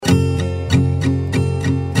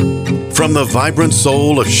From the vibrant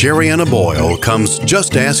soul of Sherrianna Boyle comes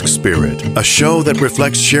Just Ask Spirit, a show that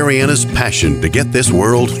reflects Sherrianna's passion to get this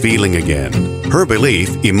world feeling again. Her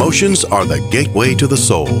belief, emotions are the gateway to the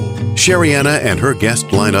soul. Sherrianna and her guest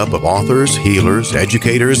lineup of authors, healers,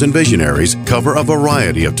 educators, and visionaries cover a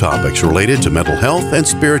variety of topics related to mental health and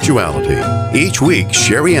spirituality. Each week,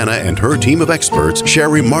 Sherrianna and her team of experts share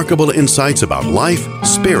remarkable insights about life,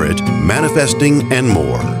 spirit, manifesting, and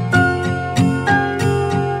more.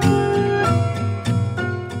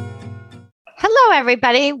 Hello,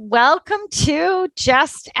 everybody. Welcome to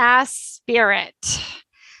Just Ask Spirit.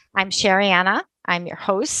 I'm Sherrianna. I'm your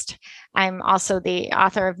host. I'm also the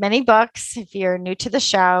author of many books. If you're new to the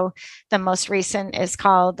show, the most recent is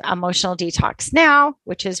called Emotional Detox Now,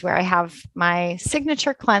 which is where I have my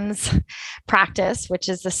signature cleanse practice, which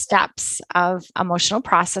is the steps of emotional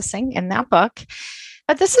processing in that book.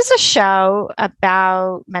 But this is a show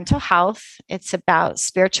about mental health. It's about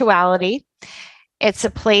spirituality. It's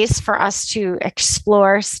a place for us to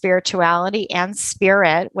explore spirituality and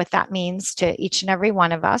spirit, what that means to each and every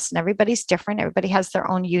one of us. And everybody's different. Everybody has their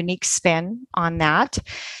own unique spin on that.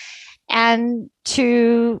 And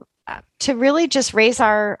to really just raise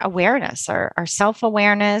our awareness, our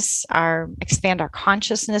self-awareness, expand our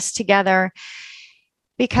consciousness together.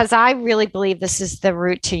 Because I really believe this is the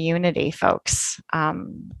route to unity, folks.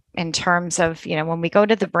 In terms of, when we go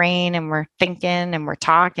to the brain and we're thinking and we're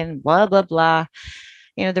talking, blah, blah, blah,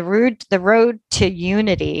 the road to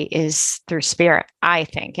unity is through spirit, I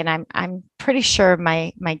think. And I'm pretty sure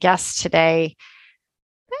my guest today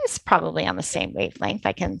is probably on the same wavelength.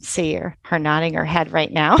 I can see her nodding her head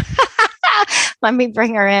right now. Let me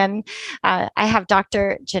bring her in. I have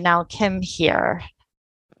Dr. Janelle Kim here.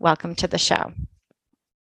 Welcome to the show.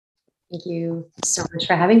 Thank you so much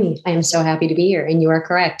for having me. I am so happy to be here, and you are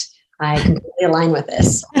correct. I completely align with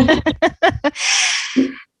this.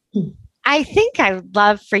 I think I would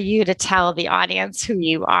love for you to tell the audience who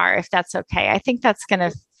you are, if that's okay. I think that's going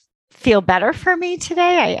to feel better for me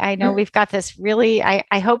today. I know we've got this really,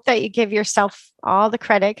 I hope that you give yourself all the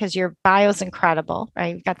credit because your bio is incredible,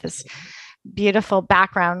 right? You've got this beautiful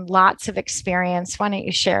background, lots of experience. Why don't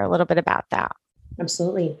you share a little bit about that?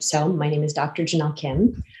 Absolutely. So my name is Dr. Janelle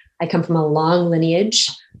Kim. I come from a long lineage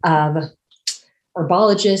of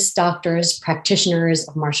herbologists, doctors, practitioners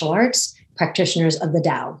of martial arts, practitioners of the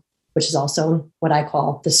Tao, which is also what I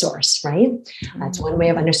call the source, right? That's one way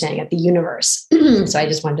of understanding it, the universe. So I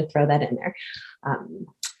just wanted to throw that in there.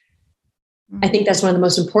 I think that's one of the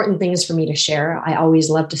most important things for me to share. I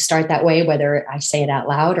always love to start that way, whether I say it out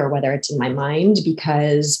loud or whether it's in my mind,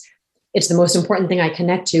 because it's the most important thing I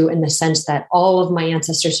connect to, in the sense that all of my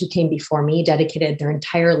ancestors who came before me dedicated their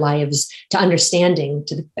entire lives to understanding,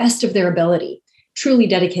 to the best of their ability, truly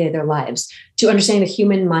dedicated their lives to understanding the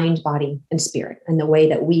human mind, body, and spirit, and the way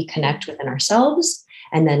that we connect within ourselves,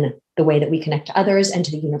 and then the way that we connect to others and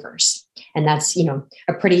to the universe. And that's,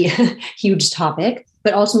 a pretty huge topic,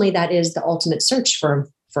 but ultimately that is the ultimate search for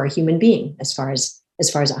a human being, as far as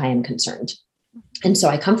I am concerned. And so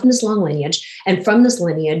I come from this long lineage, and from this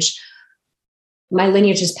lineage, my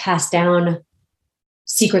lineage has passed down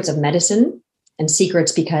secrets of medicine, and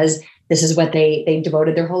secrets because this is what they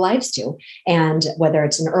devoted their whole lives to. And whether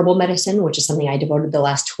it's an herbal medicine, which is something I devoted the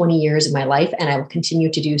last 20 years of my life, and I will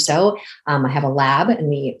continue to do so. I have a lab,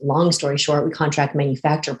 and long story short, we contract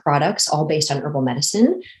manufacture products all based on herbal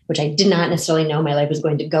medicine, which I did not necessarily know my life was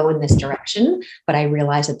going to go in this direction, but I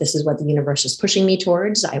realized that this is what the universe is pushing me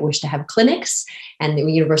towards. I wish to have clinics, and the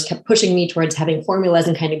universe kept pushing me towards having formulas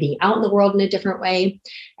and kind of being out in the world in a different way.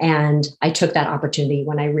 And I took that opportunity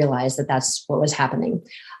when I realized that that's what was happening.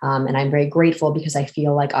 And I'm very grateful, because I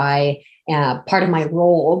feel like part of my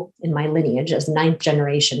role in my lineage as 9th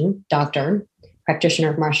generation doctor, practitioner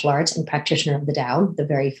of martial arts, and practitioner of the Tao, the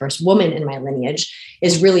very first woman in my lineage,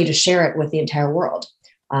 is really to share it with the entire world.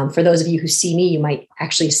 For those of you who see me, you might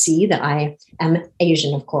actually see that I am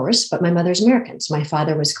Asian, of course, but my mother's American. So my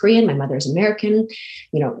father was Korean, my mother's American.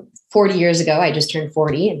 40 years ago, I just turned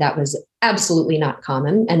 40. That was absolutely not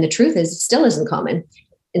common. And the truth is, it still isn't common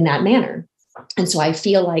in that manner. And so I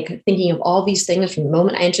feel like, thinking of all these things from the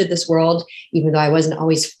moment I entered this world, even though I wasn't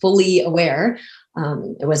always fully aware,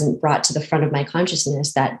 it wasn't brought to the front of my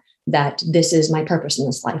consciousness that this is my purpose in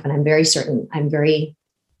this life. And I'm very certain,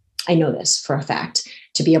 I know this for a fact,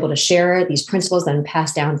 to be able to share these principles that have been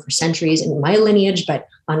passed down for centuries in my lineage, but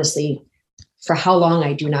honestly, for how long,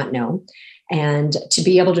 I do not know. And to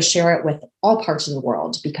be able to share it with all parts of the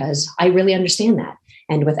world, because I really understand that.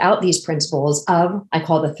 And without these principles of, I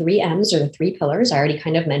call the 3 M's, or the 3 pillars, I already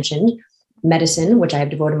kind of mentioned, medicine, which I have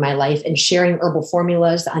devoted my life, and sharing herbal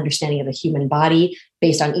formulas, the understanding of the human body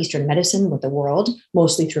based on Eastern medicine with the world,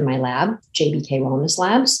 mostly through my lab, JBK Wellness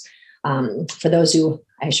Labs. For those who,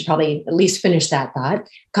 I should probably at least finish that thought.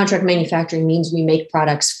 Contract manufacturing means we make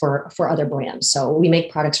products for other brands. So we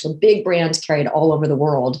make products for big brands carried all over the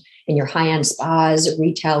world in your high-end spas,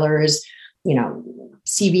 retailers,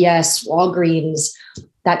 CVS, Walgreens,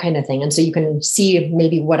 that kind of thing. And so you can see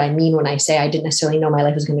maybe what I mean when I say I didn't necessarily know my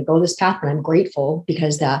life was going to go this path, but I'm grateful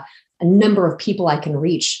because a number of people I can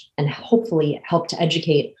reach and hopefully help to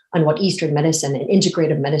educate on what Eastern medicine and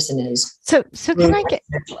integrative medicine is. So can I get,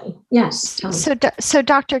 yes. Tell me. So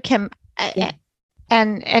Dr. Kim,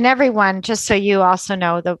 and everyone, just so you also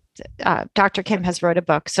know, Dr. Kim has wrote a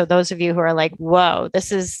book. So those of you who are like, whoa,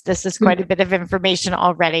 this is quite a bit of information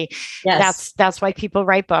already. Yes. That's why people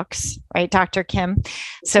write books, right, Dr. Kim?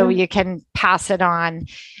 So you can pass it on.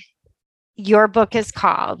 Your book is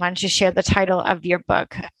called, why don't you share the title of your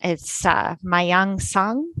book? It's My Young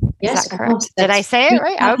Sung. Is that correct? Did I say it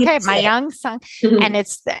right? Okay, My Young Sung. And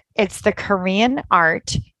it's the Korean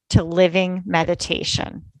art to living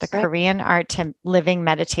meditation, Korean art to living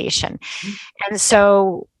meditation. And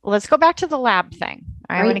so let's go back to the lab thing.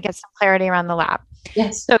 I want to get some clarity around the lab.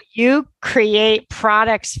 Yes. So you create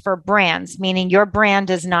products for brands, meaning your brand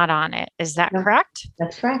is not on it. Is that correct?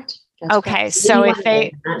 That's correct. That's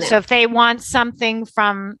okay. correct. So if they want something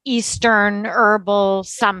from Eastern herbal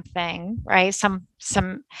something, right?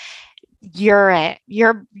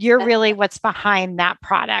 You're really what's behind that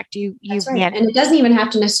product. That's right. And it doesn't even have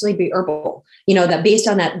to necessarily be herbal. That based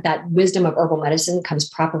on that wisdom of herbal medicine comes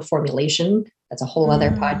proper formulation. That's a whole other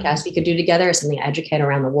podcast we could do together. It's something I educate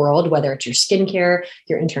around the world, whether it's your skincare,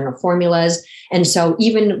 your internal formulas. And so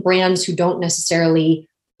even brands who don't necessarily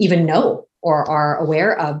even know or are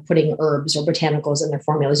aware of putting herbs or botanicals in their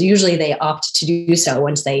formulas, usually they opt to do so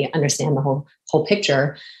once they understand the whole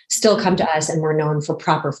picture, still come to us, and we're known for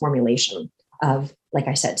proper formulation of, like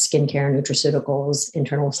I said, skincare, nutraceuticals,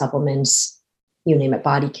 internal supplements, you name it,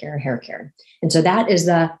 body care, hair care. And so that is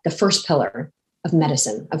the first pillar of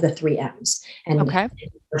medicine, of the 3 M's. And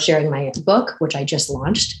we're sharing my book, which I just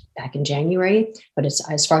launched back in January, but it's,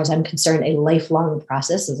 as far as I'm concerned, a lifelong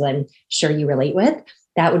process, as I'm sure you relate with.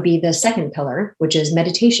 That would be the second pillar, which is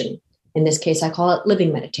meditation. In this case, I call it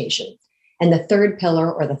living meditation. And the third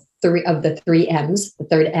pillar, or the three M's, the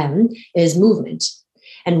third M, is movement.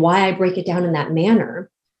 And why I break it down in that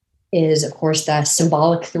manner is, of course, the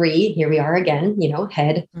symbolic 3. Here we are again,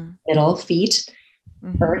 head, middle, feet,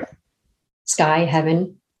 earth, sky,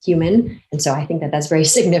 heaven, human. And so I think that that's very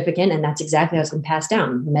significant. And that's exactly how it's been passed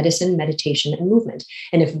down: medicine, meditation, and movement.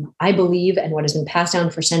 And if I believe, and what has been passed down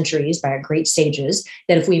for centuries by our great sages,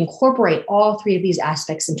 that if we incorporate all 3 of these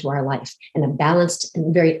aspects into our life in a balanced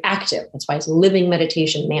and very active, that's why it's living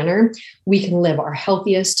meditation manner, we can live our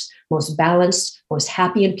healthiest, most balanced, most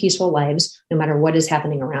happy and peaceful lives, no matter what is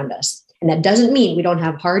happening around us. And that doesn't mean we don't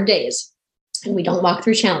have hard days and we don't walk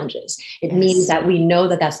through challenges. It means that we know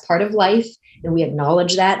that that's part of life, and we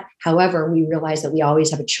acknowledge that. However, we realize that we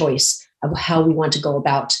always have a choice of how we want to go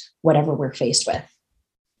about whatever we're faced with.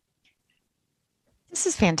 This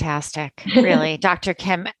is fantastic, really, Dr.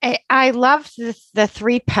 Kim. I love the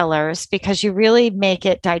 3 pillars because you really make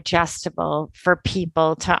it digestible for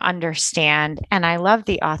people to understand. And I love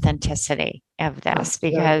the authenticity of this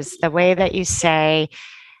because the way that you say,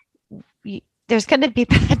 there's going to be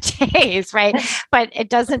bad days, right? But it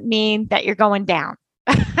doesn't mean that you're going down.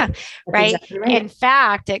 Right? Exactly right. In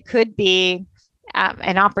fact, it could be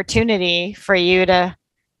an opportunity for you to,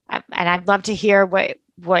 and I'd love to hear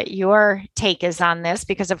what your take is on this,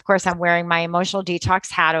 because of course I'm wearing my emotional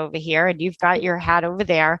detox hat over here and you've got your hat over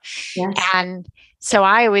there. Yes. And so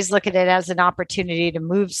I always look at it as an opportunity to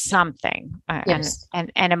move something and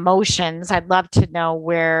emotions. I'd love to know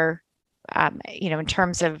where, in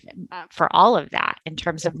terms of, for all of that, in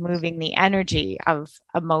terms of moving the energy of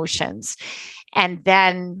emotions. And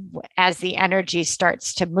then as the energy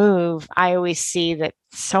starts to move, I always see that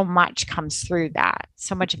so much comes through that.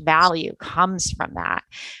 So much value comes from that.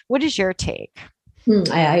 What is your take?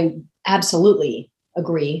 I absolutely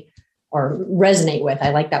agree, or resonate with.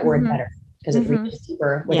 I like that word better because it reaches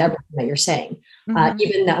deeper with everything that you're saying.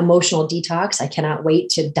 Even the emotional detox, I cannot wait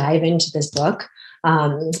to dive into this book.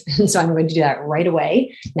 And so I'm going to do that right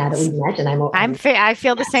away now that we've met. And I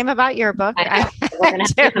feel the same about your book. We're going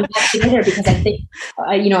to have to come back together because I think,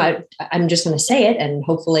 I'm just going to say it, and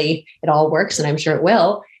hopefully it all works, and I'm sure it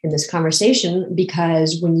will in this conversation,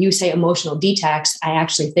 because when you say emotional detox, I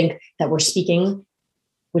actually think that we're speaking,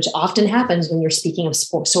 which often happens when you're speaking of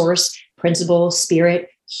source, principle, spirit,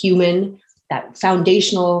 human, that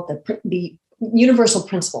foundational, the universal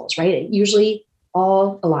principles, right? It usually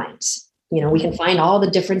all aligns. We can find all the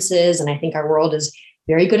differences, and I think our world is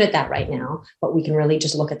very good at that right now, but we can really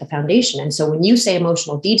just look at the foundation. And so when you say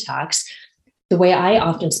emotional detox, the way I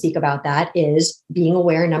often speak about that is being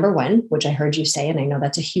aware, number one, which I heard you say, and I know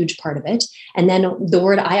that's a huge part of it. And then the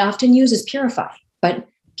word I often use is purify, but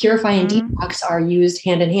purify and detox are used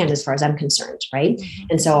hand in hand as far as I'm concerned, right?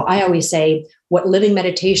 And so I always say what living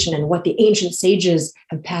meditation and what the ancient sages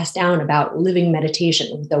have passed down about living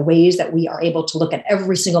meditation, the ways that we are able to look at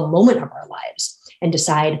every single moment of our lives and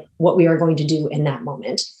decide what we are going to do in that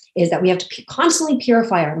moment, is that we have to constantly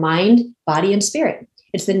purify our mind, body, and spirit.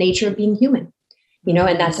 It's the nature of being human.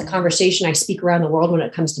 And that's a conversation I speak around the world when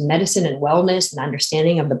it comes to medicine and wellness and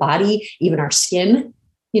understanding of the body, even our skin,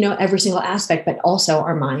 every single aspect, but also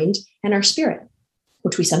our mind and our spirit,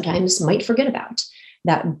 which we sometimes might forget about.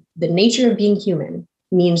 That the nature of being human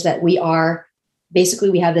means that we have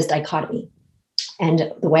this dichotomy.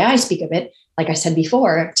 And the way I speak of it, like I said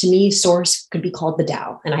before, to me, source could be called the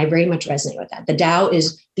Tao. And I very much resonate with that. The Tao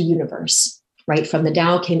is the universe. Right? From the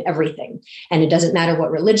Tao came everything. And it doesn't matter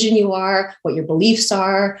what religion you are, what your beliefs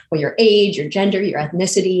are, what your age, your gender, your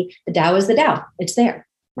ethnicity. The Tao is the Tao. It's there.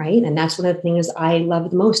 Right? And that's one of the things I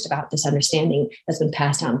love the most about this understanding that's been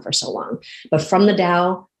passed down for so long. But from the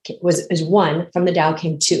Tao is one, from the Tao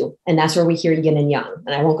came two. And that's where we hear yin and yang.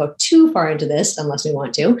 And I won't go too far into this unless we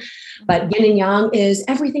want to. But yin and yang is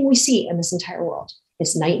everything we see in this entire world.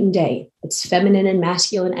 It's night and day. It's feminine and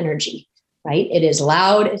masculine energy. Right? It is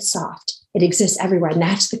loud. It's soft. It exists everywhere. And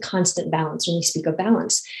that's the constant balance when we speak of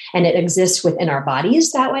balance. And it exists within our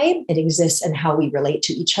bodies that way. It exists in how we relate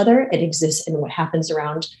to each other. It exists in what happens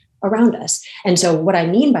around us. And so what I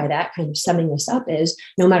mean by that, kind of summing this up, is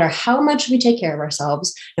no matter how much we take care of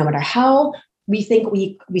ourselves, no matter how we think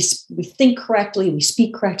we think correctly, we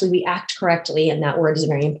speak correctly, we act correctly, and that word is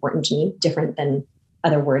very important to me, different than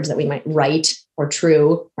other words that we might write or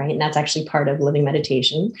true, right? And that's actually part of living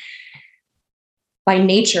meditation. By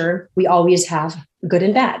nature, we always have good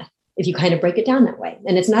and bad, if you kind of break it down that way.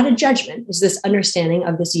 And it's not a judgment. It's this understanding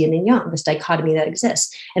of this yin and yang, this dichotomy that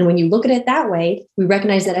exists. And when you look at it that way, we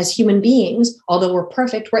recognize that as human beings, although we're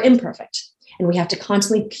perfect, we're imperfect. And we have to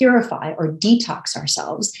constantly purify or detox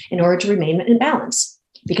ourselves in order to remain in balance.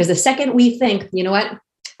 Because the second we think, you know what,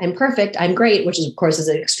 I'm perfect, I'm great, which is, of course, is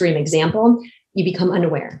an extreme example, you become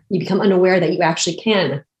unaware. You become unaware that you actually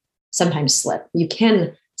can sometimes slip. You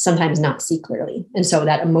can sometimes not see clearly. And so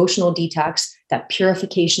that emotional detox, that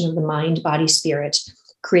purification of the mind, body, spirit,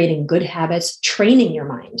 creating good habits, training your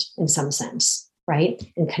mind in some sense, right?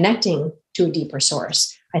 And connecting to a deeper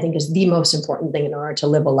source, I think is the most important thing in order to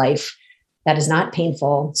live a life that is not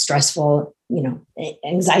painful, stressful,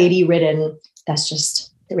 anxiety ridden. That's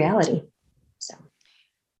just the reality.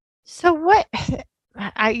 So what,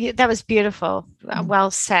 that was beautiful. Well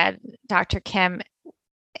said, Dr. Kim.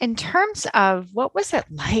 In terms of what was it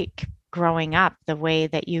like growing up, the way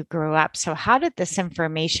that you grew up? So how did this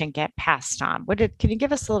information get passed on? Can you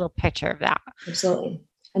give us a little picture of that? Absolutely.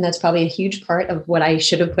 And that's probably a huge part of what I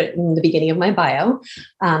should have put in the beginning of my bio,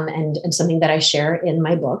 and something that I share in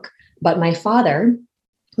my book. But my father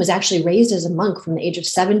was actually raised as a monk from the age of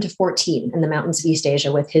 7 to 14 in the mountains of East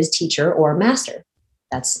Asia with his teacher or master.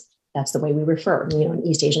 That's the way we refer, in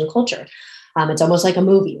East Asian culture. It's almost like a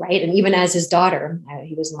movie, right? And even as his daughter,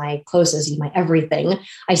 he was my closest, he's my everything.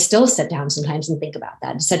 I still sit down sometimes and think about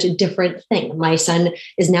that. It's such a different thing. My son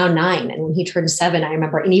is now 9. And when he turned 7, I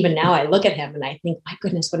remember, and even now I look at him and I think, my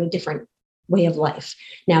goodness, what a different way of life.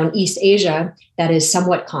 Now in East Asia, that is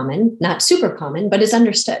somewhat common, not super common, but is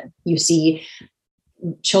understood. You see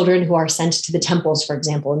children who are sent to the temples, for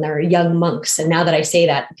example, and they're young monks. And now that I say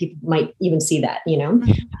that, people might even see that,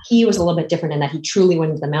 He was a little bit different in that he truly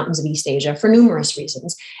went to the mountains of East Asia for numerous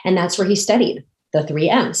reasons. And that's where he studied the 3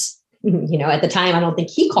 M's. At the time, I don't think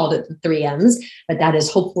he called it the 3 M's, but that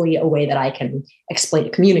is hopefully a way that I can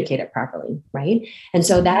communicate it properly. Right. And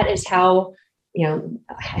so that is how, I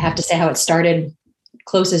have to say how it started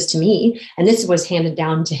closest to me. And this was handed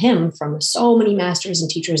down to him from so many masters and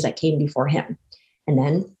teachers that came before him. And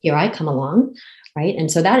then here I come along, right? And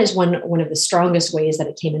so that is one of the strongest ways that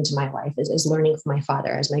it came into my life is learning from my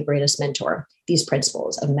father as my greatest mentor, these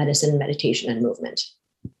principles of medicine, meditation, and movement.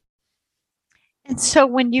 And so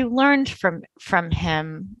when you learned from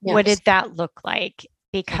him, yes, what did that look like?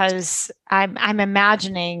 Because I'm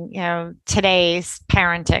imagining, today's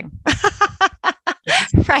parenting,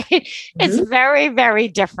 right? Mm-hmm. It's very, very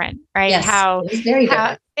different, right? Yes, it's very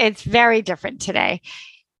different. It's very different today.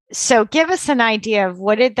 So give us an idea of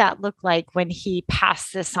what did that look like when he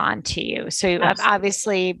passed this on to you? So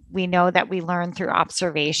obviously we know that we learn through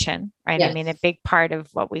observation, right? Yes. I mean, a big part of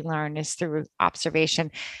what we learn is through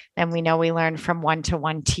observation. And we know we learn from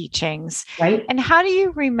one-to-one teachings. Right. And how do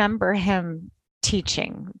you remember him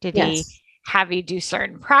teaching? Did he have you do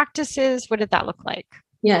certain practices? What did that look like?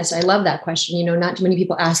 Yes, I love that question. Not too many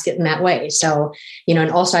people ask it in that way. So,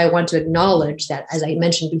 and also I want to acknowledge that, as I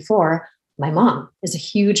mentioned before, my mom is a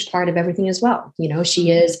huge part of everything as well. She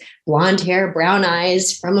is blonde hair, brown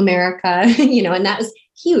eyes from America, and that is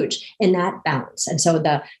huge in that balance. And so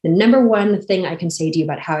the number one thing I can say to you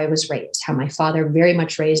about how I was raised, how my father very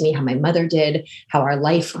much raised me, how my mother did, how our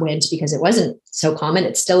life went, because it wasn't so common.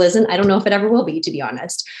 It still isn't. I don't know if it ever will be, to be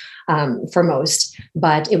honest, for most,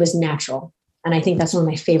 but it was natural. And I think that's one of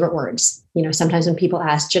my favorite words. Sometimes when people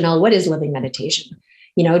ask, Janelle, what is living meditation?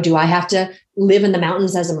 Do I have to live in the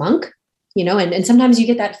mountains as a monk? And sometimes you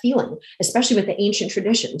get that feeling, especially with the ancient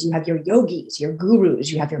traditions. You have your yogis, your gurus,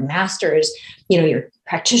 you have your masters, your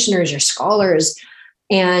practitioners, your scholars.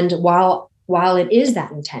 And while it is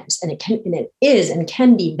that intense, and it is and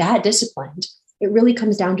can be that disciplined, it really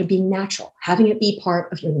comes down to being natural, having it be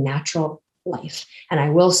part of your natural life. And I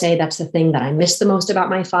will say that's the thing that I miss the most about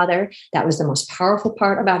my father. That was the most powerful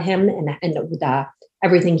part about him, and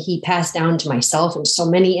everything he passed down to myself and so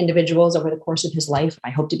many individuals over the course of his life. I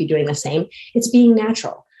hope to be doing the same. It's being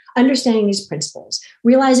natural, understanding these principles,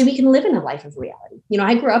 realizing we can live in a life of reality.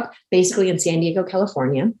 I grew up basically in San Diego,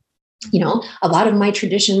 California. A lot of my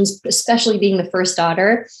traditions, especially being the first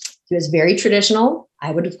daughter, he was very traditional. I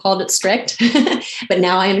would have called it strict, but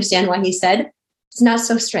now I understand why he said it's not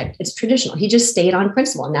so strict. It's traditional. He just stayed on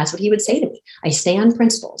principle. And that's what he would say to me. I stay on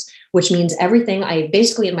principles, which means everything. I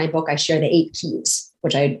basically, in my book, I share the 8 keys,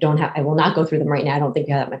 which I will not go through them right now. I don't think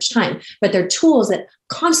we have that much time, but they're tools that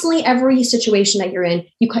constantly, every situation that you're in,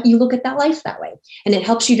 you look at that life that way, and it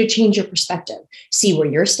helps you to change your perspective. See where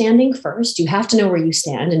you're standing first. You have to know where you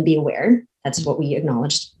stand and be aware. That's what we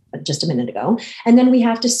acknowledged just a minute ago. And then we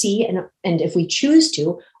have to see, and if we choose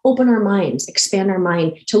to, open our minds, expand our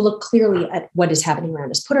mind to look clearly at what is happening around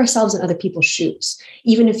us, put ourselves in other people's shoes.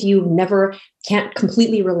 Even if you can't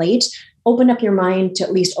completely relate, open up your mind to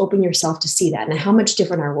at least open yourself to see that and how much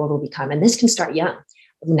different our world will become. And this can start young.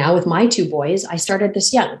 Now with my 2 boys, I started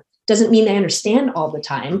this young. Doesn't mean they understand all the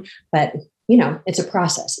time, but it's a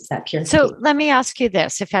process. It's that pure. So let me ask you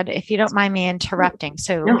this, if you don't mind me interrupting.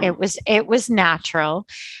 So no. It was natural.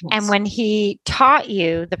 Yes. And when he taught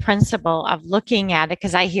you the principle of looking at it,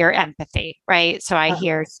 because I hear empathy, right? So I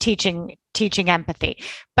hear teaching empathy,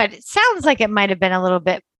 but it sounds like it might've been a little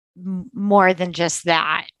bit more than just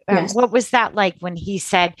that. Yes. What was that like when he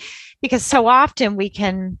said, because so often we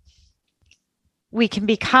can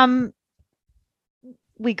become,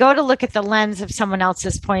 we go to look at the lens of someone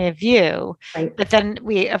else's point of view, right. But then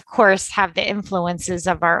we, of course, have the influences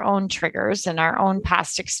of our own triggers and our own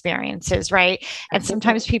past experiences, right? And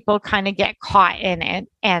sometimes people kind of get caught in it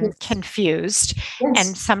and yes. confused yes.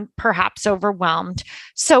 and some perhaps overwhelmed.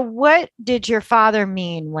 So what did your father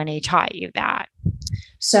mean when he taught you that?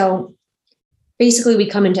 So basically, we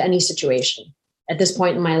come into any situation. At this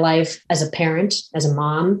point in my life, as a parent, as a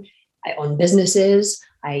mom, I own businesses.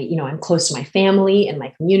 I'm close to my family and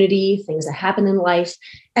my community, things that happen in life.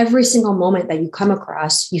 Every single moment that you come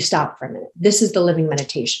across, you stop for a minute. This is the living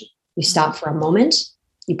meditation. You stop for a moment,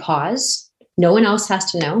 you pause, no one else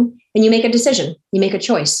has to know, and you make a decision. You make a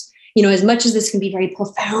choice. As much as this can be very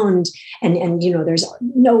profound and there's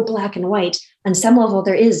no black and white, on some level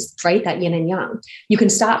there is, right? That yin and yang. You can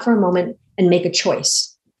stop for a moment and make a choice.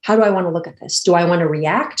 How do I want to look at this? Do I want to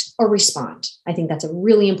react or respond? I think that's a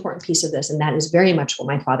really important piece of this. And that is very much what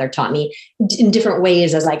my father taught me in different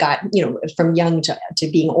ways as I got, from young to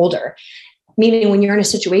being older. Meaning when you're in a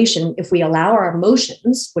situation, if we allow our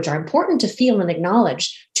emotions, which are important to feel and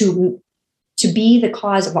acknowledge, to be the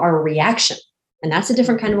cause of our reaction, and that's a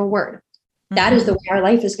different kind of a word, mm-hmm. that is the way our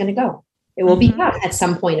life is going to go. It will mm-hmm. become at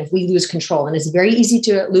some point if we lose control. And it's very easy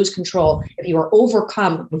to lose control if you are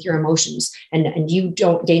overcome with your emotions and you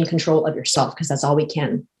don't gain control of yourself, because that's all we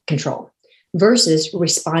can control, versus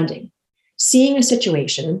responding, seeing a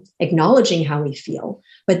situation, acknowledging how we feel,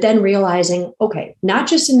 but then realizing, okay, not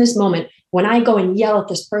just in this moment, when I go and yell at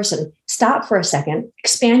this person, stop for a second,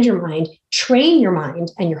 expand your mind, train your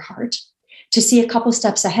mind and your heart to see a couple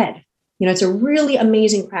steps ahead. It's a really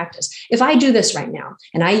amazing practice. If I do this right now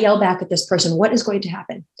and I yell back at this person, what is going to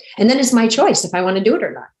happen? And then it's my choice if I want to do it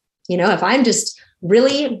or not. If I'm just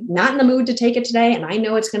really not in the mood to take it today and I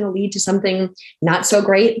know it's going to lead to something not so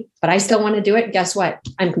great, but I still want to do it, guess what?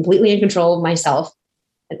 I'm completely in control of myself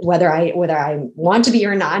whether I want to be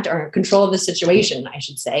or not, or in control of the situation, I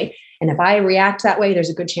should say. And if I react that way, there's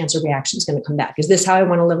a good chance a reaction is going to come back. Is this how I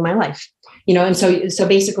want to live my life? And so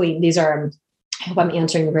basically these are, I hope I'm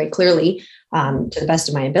answering them very clearly to the best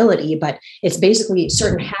of my ability, but it's basically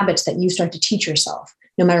certain habits that you start to teach yourself,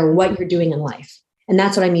 no matter what you're doing in life. And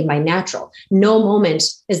that's what I mean by natural. No moment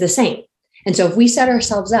is the same. And so if we set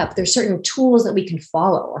ourselves up, there's certain tools that we can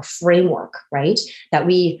follow, or framework, right? That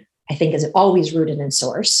I think is always rooted in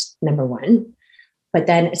source, number one. But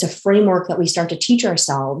then it's a framework that we start to teach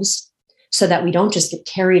ourselves so that we don't just get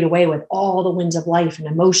carried away with all the winds of life and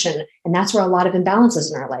emotion. And that's where a lot of imbalances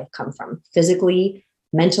in our life come from: physically,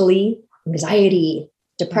 mentally, anxiety,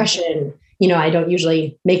 depression. I don't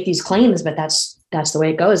usually make these claims, but that's the way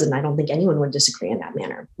it goes. And I don't think anyone would disagree in that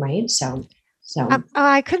manner. Right. So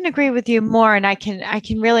I couldn't agree with you more. And I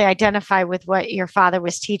can really identify with what your father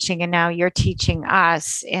was teaching. And now you're teaching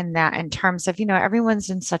us in terms of, everyone's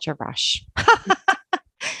in such a rush.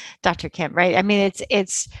 Dr. Kim, right? I mean,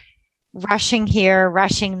 it's rushing here,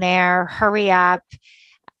 rushing there, hurry up.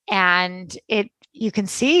 And you can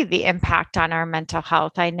see the impact on our mental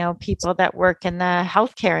health. I know people that work in the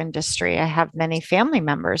healthcare industry. I have many family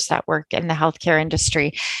members that work in the healthcare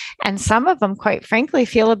industry, and some of them, quite frankly,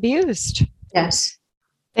 feel abused. Yes,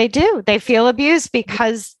 they do. They feel abused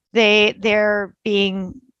because they're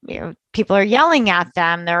being, people are yelling at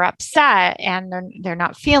them. They're upset, and they're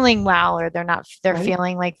not feeling well, or they're right.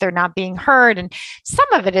 feeling like they're not being heard. And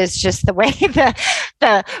some of it is just the way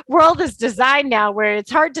the world is designed now, where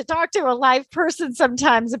it's hard to talk to a live person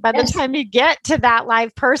sometimes. And by the time you get to that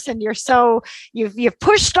live person, you've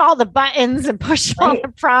pushed all the buttons and pushed all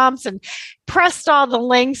the prompts and pressed all the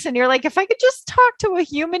links, and you're like, if I could just talk to a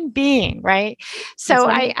human being, right? So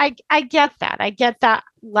right. I get that. I get that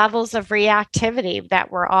levels of reactivity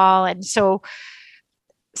that we're all. And so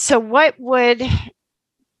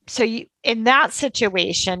you, in that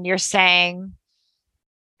situation, you're saying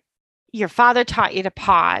your father taught you to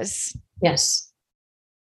pause. Yes.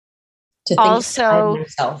 To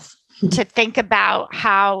think about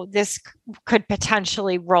how this could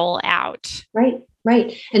potentially roll out.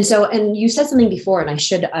 Right. And you said something before, and I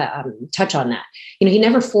should touch on that. He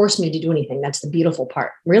never forced me to do anything. That's the beautiful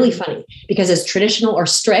part. Really funny, because as traditional or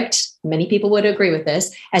strict, many people would agree with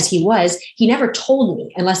this, as he never told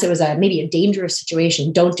me, unless it was maybe a dangerous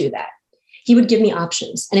situation, don't do that. He would give me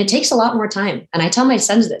options, and it takes a lot more time. And I tell my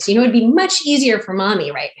sons this, it'd be much easier for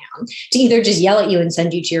mommy right now to either just yell at you and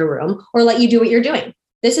send you to your room, or let you do what you're doing.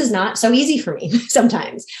 This is not so easy for me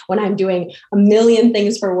sometimes when I'm doing a million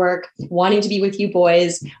things for work, wanting to be with you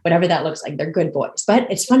boys, whatever that looks like. They're good boys. But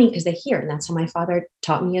it's funny because they hear, and that's how my father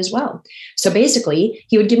taught me as well. So basically,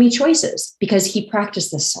 he would give me choices because he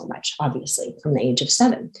practiced this so much, obviously, from the age of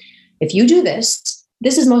 7. If you do this,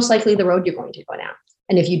 this is most likely the road you're going to go down.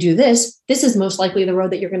 And if you do this, this is most likely the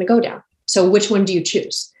road that you're going to go down. So which one do you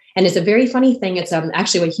choose? And it's a very funny thing. It's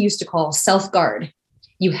actually what he used to call self-guard.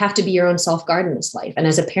 You have to be your own self-guard in this life. And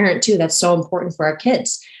as a parent too, that's so important for our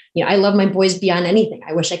kids. I love my boys beyond anything.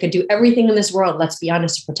 I wish I could do everything in this world, let's be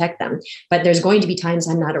honest, to protect them. But there's going to be times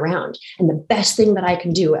I'm not around. And the best thing that I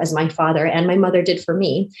can do, as my father and my mother did for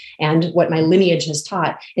me, and what my lineage has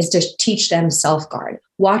taught, is to teach them self-guard.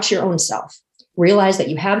 Watch your own self. Realize that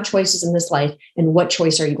you have choices in this life, and what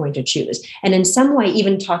choice are you going to choose? And in some way,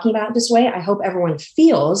 even talking about it this way, I hope everyone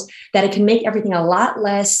feels that it can make everything a lot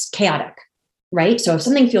less chaotic. Right? So if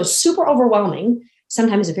something feels super overwhelming,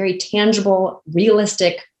 sometimes a very tangible,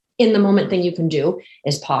 realistic, in the moment thing you can do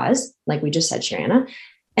is pause, like we just said, Shariana,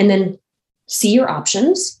 and then see your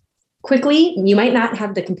options quickly. You might not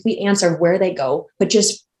have the complete answer of where they go, but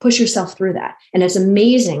just push yourself through that. And it's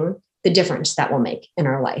amazing the difference that will make in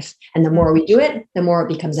our life. And the more we do it, the more it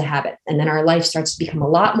becomes a habit. And then our life starts to become a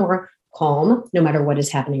lot more calm, no matter what is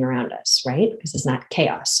happening around us, right? Because it's not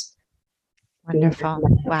chaos. Wonderful.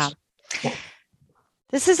 Wow. Yeah.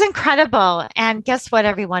 This is incredible. And guess what,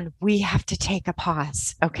 everyone? We have to take a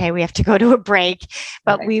pause. Okay. We have to go to a break,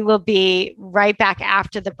 but we will be right back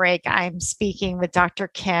after the break. I'm speaking with Dr.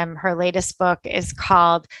 Kim. Her latest book is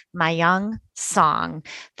called My Young Song,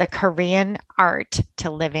 The Korean Art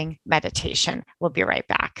to Living Meditation. We'll be right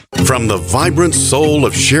back. From the vibrant soul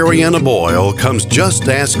of Shariana Boyle comes Just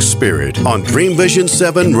Ask Spirit on Dream Vision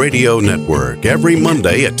 7 Radio Network every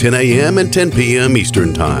Monday at 10 a.m. and 10 p.m.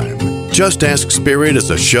 Eastern Time. Just Ask Spirit is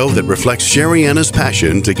a show that reflects Shariana's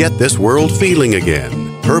passion to get this world feeling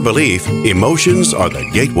again. Her belief, emotions are the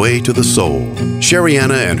gateway to the soul.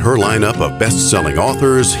 Shariana and her lineup of best-selling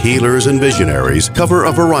authors, healers, and visionaries cover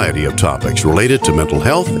a variety of topics related to mental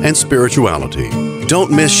health and spirituality.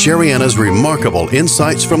 Don't miss Shariana's remarkable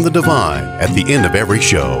insights from the divine at the end of every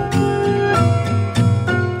show.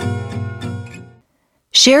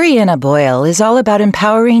 Sherianna Boyle is all about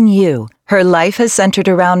empowering you. Her life has centered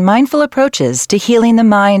around mindful approaches to healing the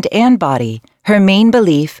mind and body. Her main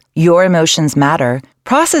belief, your emotions matter,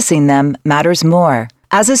 processing them matters more.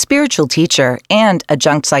 As a spiritual teacher and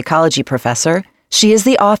adjunct psychology professor, she is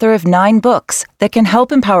the author of 9 books that can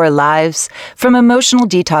help empower lives, from Emotional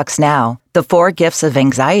Detox Now, The 4 Gifts of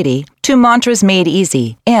Anxiety, to Mantras Made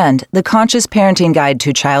Easy, and The Conscious Parenting Guide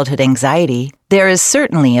to Childhood Anxiety. There is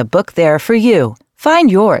certainly a book there for you.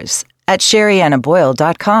 Find yours at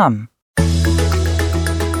SheriannaBoyle.com.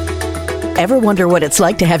 Ever wonder what it's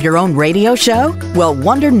like to have your own radio show? Well,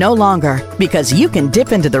 wonder no longer, because you can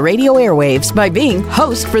dip into the radio airwaves by being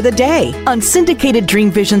host for the day on syndicated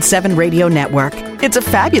Dream Vision 7 radio network. It's a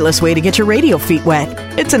fabulous way to get your radio feet wet.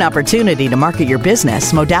 It's an opportunity to market your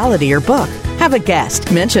business, modality, or book. Have a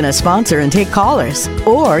guest, mention a sponsor, and take callers.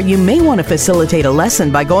 Or you may want to facilitate a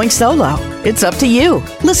lesson by going solo. It's up to you.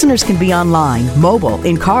 Listeners can be online, mobile,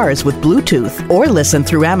 in cars with Bluetooth, or listen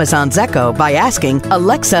through Amazon's Echo by asking,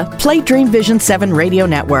 Alexa, play Dream Vision 7 Radio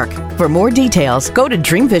Network. For more details, go to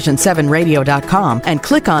dreamvision7radio.com and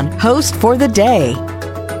click on Host for the Day.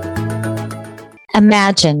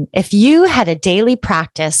 Imagine if you had a daily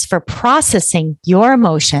practice for processing your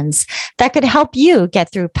emotions that could help you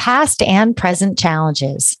get through past and present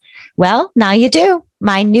challenges. Well, now you do.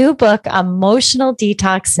 My new book, Emotional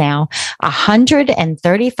Detox Now,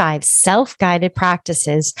 135 self-guided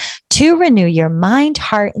practices to renew your mind,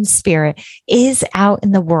 heart, and spirit, is out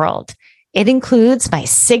in the world. It includes my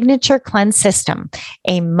signature cleanse system,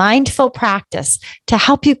 a mindful practice to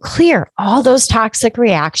help you clear all those toxic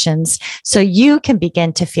reactions so you can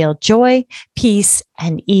begin to feel joy, peace,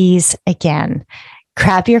 and ease again.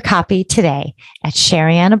 Grab your copy today at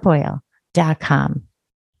SheriannaBoyle.com.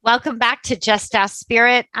 Welcome back to Just Ask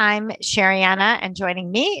Spirit. I'm Sherianna, and joining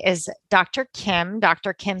me is Dr. Kim.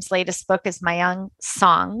 Dr. Kim's latest book is My Young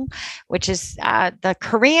Song, which is the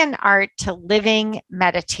Korean art to living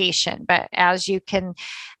meditation. But as you can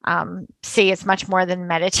see, it's much more than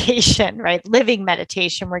meditation, right? Living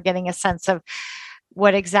meditation. We're getting a sense of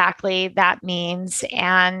what exactly that means.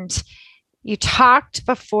 And you talked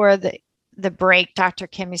before the break, Dr.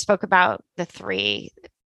 Kim, you spoke about the 3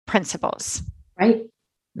 principles. Right.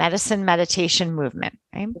 Medicine, meditation, movement,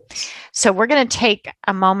 right? So we're going to take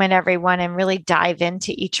a moment, everyone, and really dive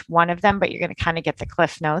into each one of them, but you're going to kind of get the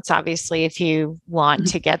cliff notes. Obviously, if you want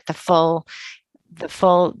to get the full,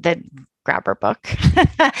 then grab our book.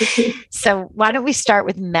 So why don't we start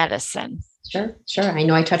with medicine? Sure. I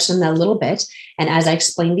know I touched on that a little bit. And as I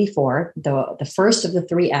explained before, the first of the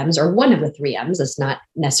 3 M's, or one of the 3 M's, it's not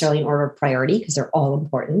necessarily in order of priority because they're all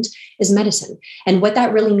important, is medicine. And what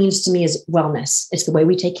that really means to me is wellness. It's the way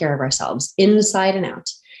we take care of ourselves inside and out.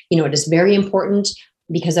 It is very important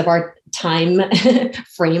because of our time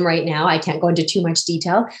frame right now. I can't go into too much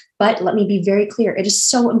detail, but let me be very clear. It is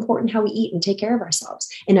so important how we eat and take care of ourselves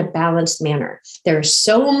in a balanced manner. There are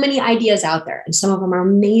so many ideas out there, and some of them are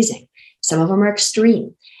amazing. Some of them are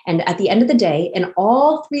extreme. And at the end of the day, in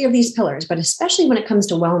all 3 of these pillars, but especially when it comes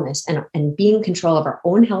to wellness and being in control of our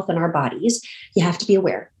own health and our bodies, you have to be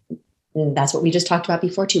aware. And that's what we just talked about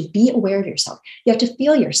before too. Be aware of yourself. You have to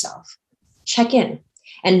feel yourself. Check in.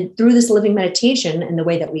 And through this living meditation and the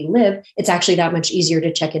way that we live, it's actually that much easier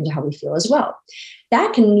to check into how we feel as well.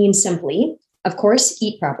 That can mean simply, of course,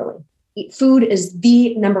 eat properly. Food is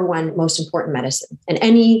the number 1 most important medicine. And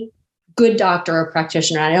any good doctor or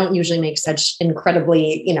practitioner, I don't usually make such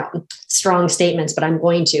incredibly, strong statements, but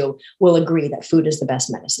will agree that food is the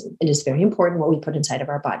best medicine. It is very important what we put inside of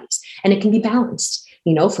our bodies, and it can be balanced.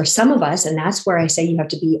 For some of us, and that's where I say you have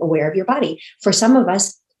to be aware of your body. For some of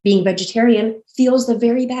us, being vegetarian feels the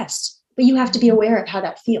very best, but you have to be aware of how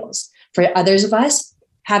that feels. For others of us,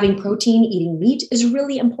 having protein, eating meat is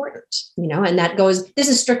really important, and this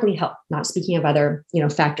is strictly health, not speaking of other,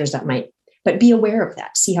 factors that might. But be aware of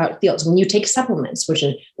that. See how it feels. When you take supplements,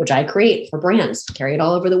 which I create for brands, carry it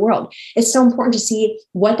all over the world. It's so important to see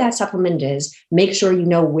what that supplement is. Make sure you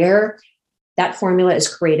know where that formula is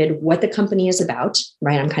created, what the company is about,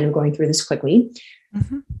 right? I'm kind of going through this quickly.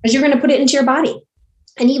 Because you're going to put it into your body.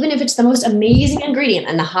 And even if it's the most amazing ingredient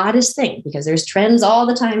and the hottest thing, because there's trends all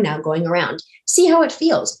the time now going around, see how it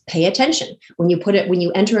feels. Pay attention. When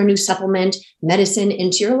you enter a new supplement, medicine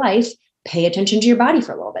into your life, pay attention to your body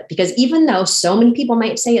for a little bit, because even though so many people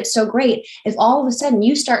might say it's so great, if all of a sudden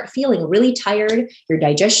you start feeling really tired, your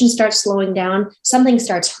digestion starts slowing down, something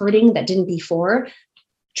starts hurting that didn't before,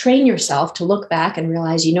 train yourself to look back and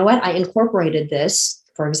realize, you know what, I incorporated this,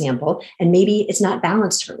 for example, and maybe it's not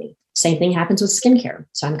balanced for me. Same thing happens with skincare.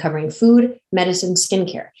 So I'm covering food, medicine,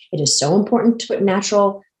 skincare. It is so important to put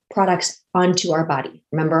natural products onto our body.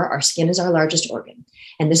 Remember, our skin is our largest organ.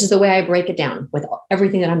 And this is the way I break it down with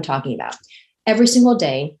everything that I'm talking about. Every single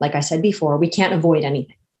day, like I said before, we can't avoid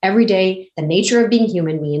anything. Every day, the nature of being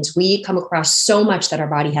human means we come across so much that our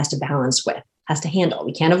body has to balance with, has to handle.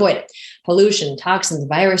 We can't avoid it. Pollution, toxins,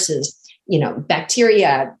 viruses,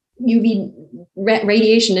 bacteria, UV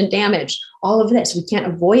radiation and damage, all of this, we can't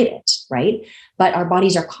avoid it, right? But our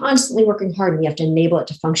bodies are constantly working hard and we have to enable it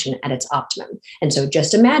to function at its optimum. And so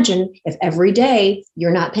just imagine if every day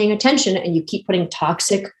you're not paying attention and you keep putting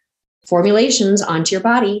toxic formulations onto your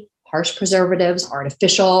body, harsh preservatives,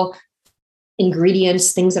 artificial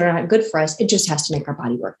ingredients, things that are not good for us, it just has to make our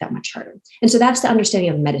body work that much harder. And so that's the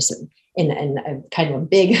understanding of medicine in a kind of a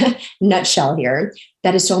big nutshell here.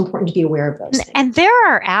 That is so important to be aware of those things. And there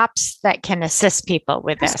are apps that can assist people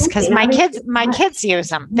with this because my kids use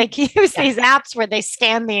them. They can use these apps where they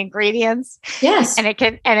scan the ingredients. Yes. And it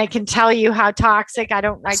can tell you how toxic. I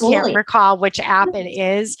can't recall which app it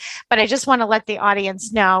is, but I just want to let the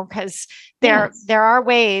audience know because there are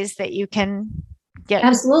ways that you can get.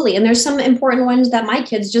 Absolutely. And there's some important ones that my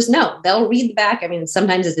kids just know. They'll read the back. I mean,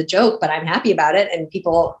 sometimes it's a joke, but I'm happy about it. And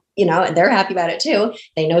people, they're happy about it too.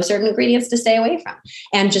 They know certain ingredients to stay away from.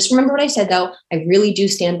 And just remember what I said, though, I really do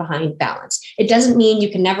stand behind balance. It doesn't mean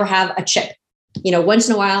you can never have a chip. Once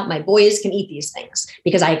in a while, my boys can eat these things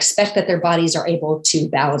because I expect that their bodies are able to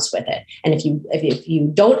balance with it. And if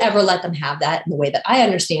you don't ever let them have that, in the way that I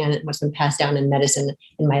understand it, what's been passed down in medicine,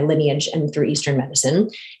 in my lineage and through Eastern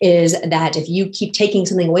medicine, is that if you keep taking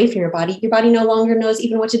something away from your body no longer knows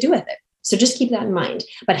even what to do with it. So just keep that in mind.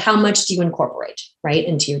 But how much do you incorporate, right,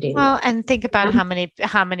 into your daily life? Well, and think about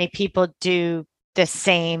how many people do eat the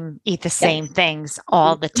same things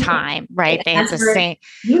all the time, right? They have the same,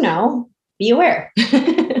 be aware.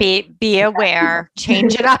 be aware,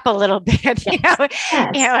 change it up a little bit,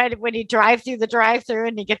 and when you drive through the drive-through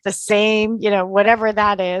and you get the same, whatever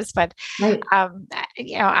that is. But, right.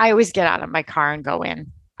 I always get out of my car and go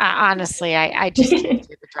in. Honestly, I just can't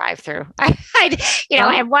do the drive-through.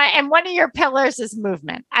 And one of your pillars is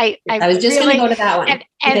movement. I was just going to go to that one.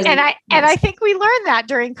 And I think we learned that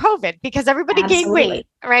during COVID because everybody gained weight,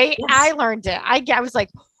 right? Yes. I learned it. I was like,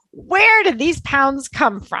 where did these pounds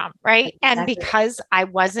come from? Right. And because I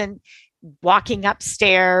wasn't walking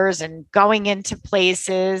upstairs and going into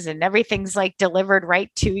places and everything's like delivered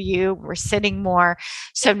right to you, we're sitting more.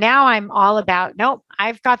 So now I'm all about, nope,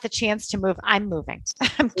 I've got the chance to move. I'm moving.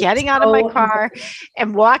 I'm getting out of my car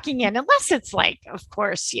and walking in, unless it's like, of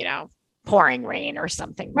course, pouring rain or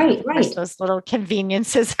something. Right. Those little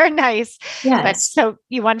conveniences are nice. Yes. But so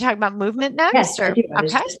you want to talk about movement next? Yes, I do.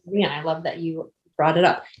 I love that you brought it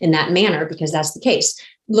up in that manner because that's the case.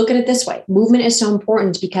 Look at it this way. Movement is so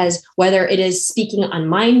important because whether it is speaking on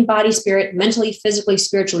mind, body, spirit, mentally, physically,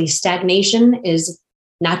 spiritually, stagnation is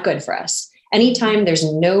not good for us. Anytime there's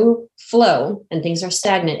no flow and things are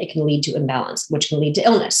stagnant, it can lead to imbalance, which can lead to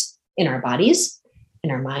illness in our bodies,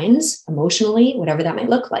 in our minds, emotionally, whatever that might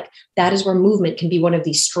look like. That is where movement can be one of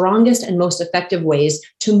the strongest and most effective ways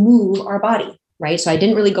to move our body, right? So I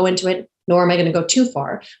didn't really go into it, nor am I going to go too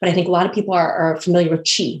far, but I think a lot of people are familiar with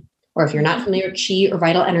chi, or if you're not familiar with chi or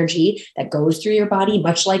vital energy that goes through your body,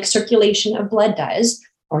 much like circulation of blood does,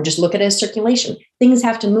 or just look at it as circulation. Things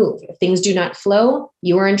have to move. If things do not flow,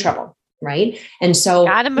 you are in trouble, right? And so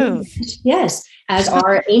gotta move. Yes, as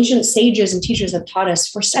our ancient sages and teachers have taught us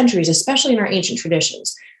for centuries, especially in our ancient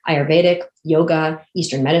traditions, Ayurvedic, yoga,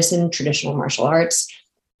 Eastern medicine, traditional martial arts,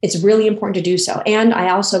 it's really important to do so. And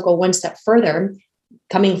I also go one step further,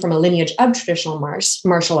 coming from a lineage of traditional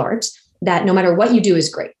martial arts, that no matter what you do is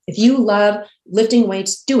great. If you love lifting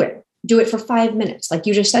weights, do it. Do it for 5 minutes. Like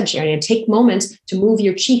you just said, Sharon, and take moments to move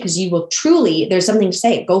your chi because you will truly, there's something to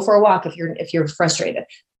say. Go for a walk if you're frustrated.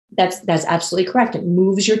 That's absolutely correct. It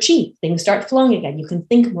moves your chi. Things start flowing again. You can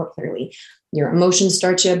think more clearly. Your emotions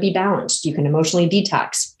start to be balanced. You can emotionally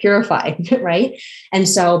detox, purify, right? And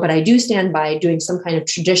so, but I do stand by doing some kind of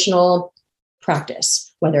traditional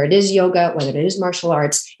practice, whether it is yoga, whether it is martial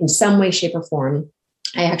arts, in some way, shape, or form.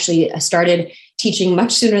 I actually started teaching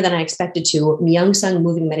much sooner than I expected to Myeongsang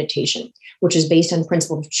moving meditation, which is based on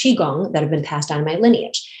principles of Qigong that have been passed down in my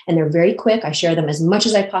lineage. And they're very quick. I share them as much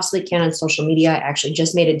as I possibly can on social media. I actually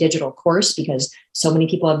just made a digital course because so many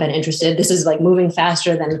people have been interested. This is like moving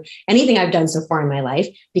faster than anything I've done so far in my life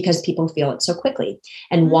because people feel it so quickly.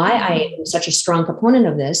 And why I am such a strong proponent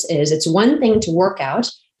of this is it's one thing to work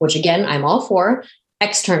out, which again, I'm all for,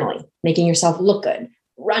 externally, making yourself look good,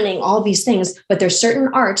 running, all these things. But there's certain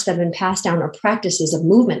arts that have been passed down or practices of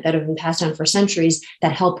movement that have been passed down for centuries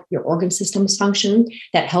that help your organ systems function,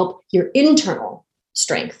 that help your internal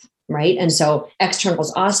strength, right? And so external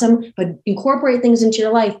is awesome, but incorporate things into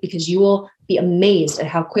your life because you will be amazed at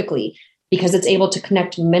how quickly, because it's able to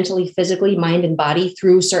connect mentally, physically, mind and body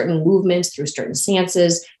through certain movements, through certain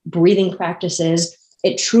stances, breathing practices.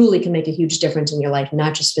 It truly can make a huge difference in your life,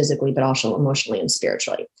 not just physically, but also emotionally and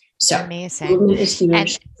spiritually. So amazing. Movement is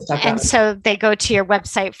huge. And so they go to your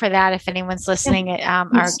website for that. If anyone's listening,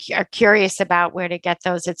 are curious about where to get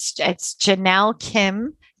those, it's Janelle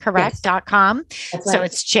Kim, correct? Yes. .com. That's so right.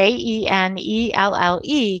 it's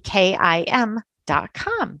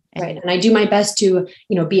JENELLEKIM.com. Right. And I do my best to,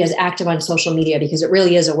 be as active on social media because it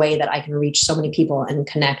really is a way that I can reach so many people and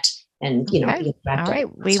connect and, be interactive. All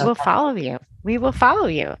right. We will follow you. We will follow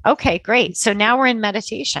you. Okay, great. So now we're in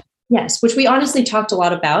meditation. Yes, which we honestly talked a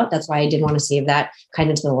lot about. That's why I did want to save that kind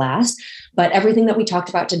of to the last. But everything that we talked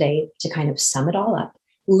about today, to kind of sum it all up,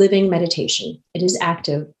 living meditation. It is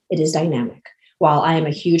active. It is dynamic. While I am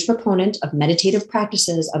a huge proponent of meditative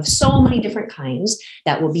practices of so many different kinds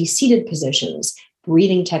that will be seated positions,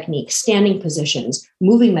 breathing techniques, standing positions,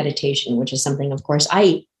 moving meditation, which is something, of course,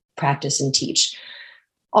 I practice and teach.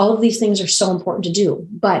 All of these things are so important to do.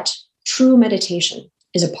 But true meditation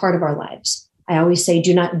is a part of our lives. I always say,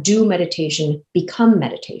 do not do meditation, become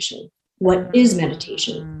meditation. What is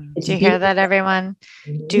meditation? Do you hear that, everyone?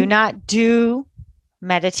 Mm-hmm. Do not do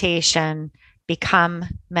meditation, become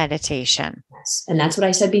meditation. Yes. And that's what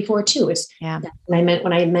I said before too. When I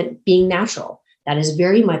meant being natural. That is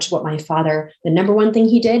very much what my father, the number one thing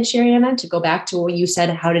he did, Sharianna, to go back to what you said,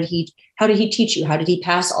 how did he teach you? How did he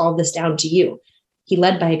pass all this down to you? He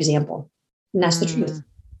led by example. And that's the truth.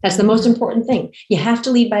 That's the most important thing. You have to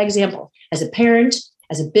lead by example as a parent,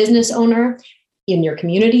 as a business owner, in your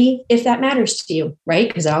community, if that matters to you, right?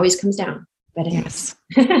 Because it always comes down. But yes,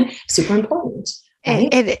 super important. Right?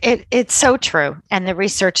 It's so true. And the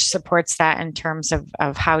research supports that in terms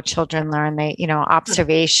of how children learn. They,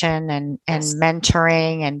 observation and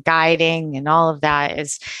mentoring and guiding and all of that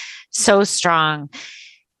is so strong.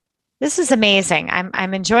 This is amazing.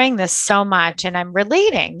 I'm enjoying this so much, and I'm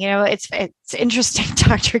relating. It's interesting,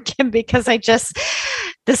 Dr. Kim, because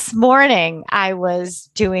this morning I was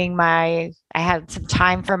I had some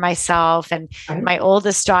time for myself, and my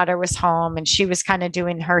oldest daughter was home, and she was kind of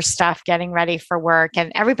doing her stuff, getting ready for work,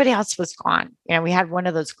 and everybody else was gone. We had one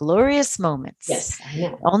of those glorious moments. Yes, I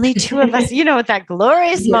know. Only two of us. That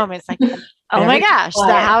glorious moment. It's like, oh my gosh,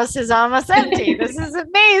 the house is almost empty. This is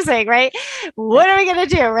amazing, right? What are we going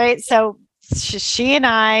to do, right? So she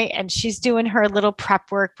and she's doing her little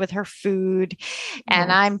prep work with her food,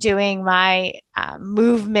 and I'm doing my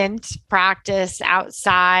movement practice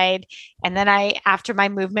outside. And then after my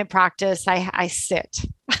movement practice, I sit,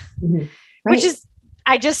 which is,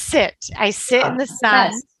 I just sit. I sit in the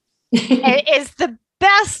sun. It is the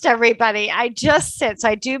best, everybody. I just sit. So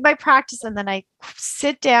I do my practice and then I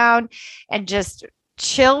sit down and just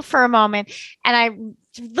chill for a moment. And I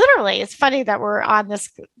literally, it's funny that we're on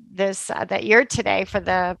that year today for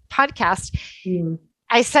the podcast.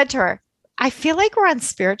 I said to her, I feel like we're on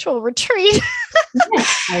spiritual retreat.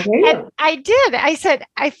 And I did. I said,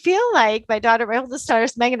 I feel like my oldest daughter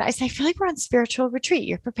is Megan. I said, I feel like we're on spiritual retreat.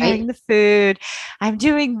 You're preparing the food. I'm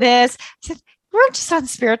doing this. I said, we're just on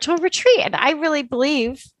spiritual retreat. And I really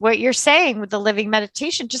believe what you're saying with the living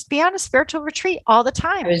meditation, just be on a spiritual retreat all the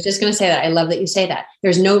time. I was just going to say that. I love that you say that.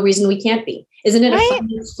 There's no reason we can't be. Isn't it a fun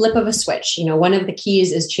flip of a switch? One of the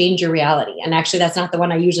keys is change your reality. And actually, that's not the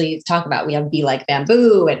one I usually talk about. We have Be Like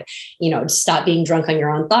Bamboo and, stop being drunk on your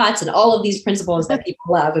own thoughts and all of these principles that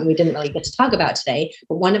people love. And we didn't really get to talk about today.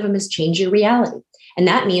 But one of them is change your reality. And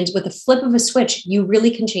that means with a flip of a switch, you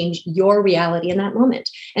really can change your reality in that moment.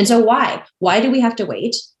 And so why? Why do we have to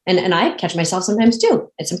wait? And I catch myself sometimes too.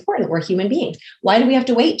 It's important. We're human beings. Why do we have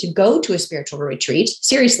to wait to go to a spiritual retreat?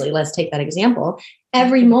 Seriously, let's take that example.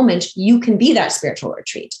 Every moment you can be that spiritual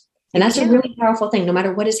retreat. And that's a really powerful thing, no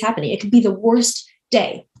matter what is happening. It could be the worst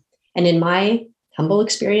day. And in my humble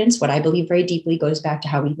experience, what I believe very deeply goes back to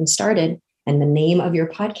how we even started. And the name of your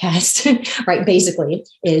podcast, right, basically,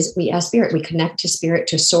 is we ask spirit. We connect to spirit,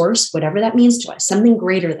 to source, whatever that means to us, something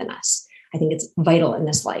greater than us. I think it's vital in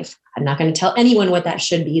this life. I'm not going to tell anyone what that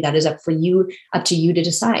should be. That is up to you to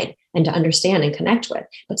decide and to understand and connect with,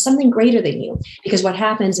 but something greater than you. Because what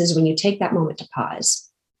happens is when you take that moment to pause,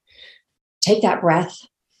 take that breath,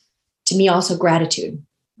 to me, also gratitude,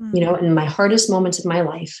 in my hardest moments of my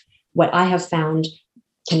life, what I have found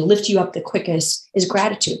can lift you up the quickest is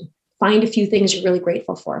gratitude. Find a few things you're really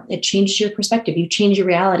grateful for. It changes your perspective. You change your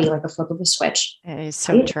reality like a flip of a switch. It is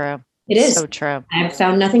so true. It is so true. I have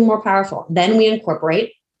found nothing more powerful. Then we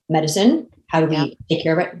incorporate medicine. How do we take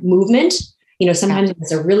care of it? Movement. Sometimes if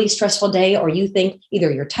it's a really stressful day, or you think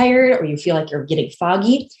either you're tired or you feel like you're getting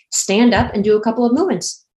foggy, stand up and do a couple of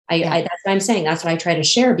movements. That's what I'm saying. That's what I try to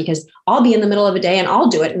share, because I'll be in the middle of a day and I'll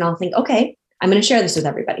do it and I'll think, okay, I'm going to share this with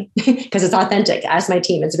everybody because it's authentic. Ask my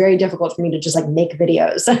team. It's very difficult for me to just like make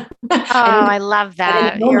videos. I love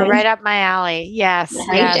that. You're right up my alley. Yes.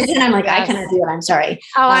 Right? Yes. And I'm like, I cannot do it. I'm sorry.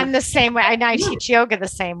 I'm the same way. I teach yoga the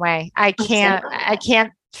same way. I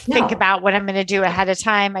can't think about what I'm going to do ahead of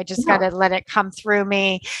time. I just got to let it come through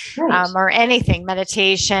me, or anything,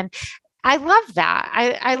 meditation. I love that.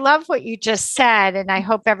 I love what you just said. And I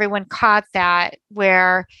hope everyone caught that,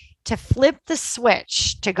 where to flip the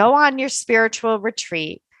switch, to go on your spiritual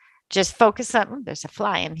retreat, just focus on, there's a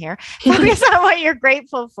fly in here, focus on what you're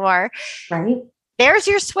grateful for. Right. There's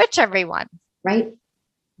your switch, everyone. Right.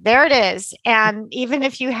 There it is. And even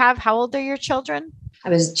if you have, how old are your children?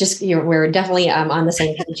 We're definitely on the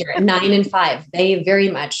same page here. 9 and 5. They very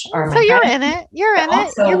much are. So you're in it. You're in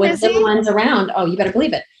it. So you're with busy. little ones around, you better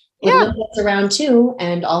believe it. With little ones around too.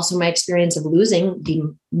 And also my experience of losing the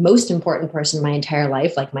most important person in my entire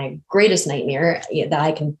life, like my greatest nightmare that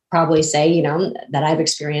I can probably say, that I've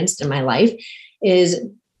experienced in my life, is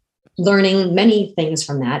learning many things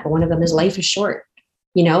from that. But one of them is life is short.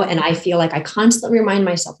 And I feel like I constantly remind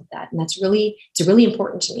myself of that. And it's really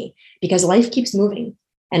important to me, because life keeps moving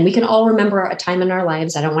and we can all remember a time in our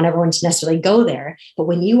lives. I don't want everyone to necessarily go there, but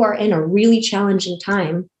when you are in a really challenging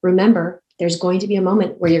time, remember there's going to be a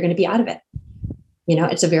moment where you're going to be out of it.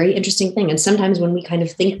 It's a very interesting thing. And sometimes when we kind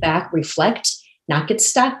of think back, reflect, not get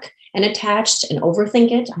stuck and attached and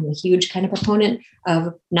overthink it, I'm a huge kind of proponent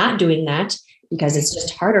of not doing that, because it's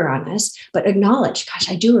just harder on us, but acknowledge, gosh,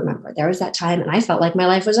 I do remember there was that time and I felt like my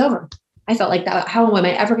life was over. I felt like that. How am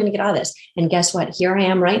I ever going to get out of this? And guess what? Here I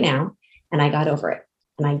am right now. And I got over it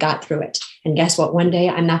and I got through it. And guess what? One day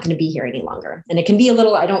I'm not going to be here any longer. And it can be a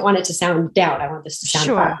little, I don't want it to sound doubt. I want this to sound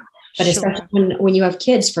proud. But especially when you have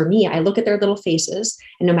kids, for me, I look at their little faces,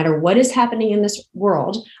 and no matter what is happening in this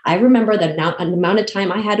world, I remember the amount of time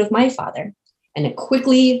I had with my father, and it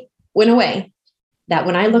quickly went away. That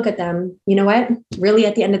when I look at them, you know what, really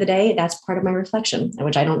at the end of the day, that's part of my reflection,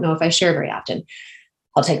 which I don't know if I share very often.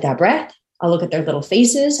 I'll take that breath. I'll look at their little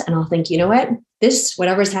faces and I'll think, you know what,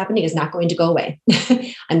 whatever's happening is not going to go away.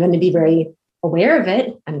 I'm going to be very aware of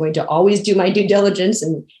it. I'm going to always do my due diligence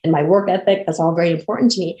and my work ethic. That's all very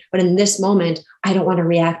important to me. But in this moment, I don't want to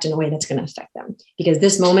react in a way that's going to affect them, because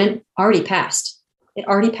this moment already passed. It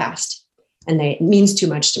already passed. And it means too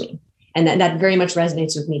much to me. And that very much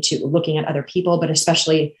resonates with me too, looking at other people, but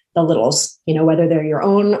especially the littles, whether they're your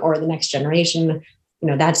own or the next generation,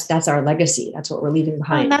 that's our legacy. That's what we're leaving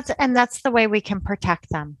behind. And that's the way we can protect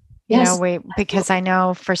them. Yes. Because I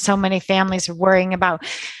know for so many families are worrying about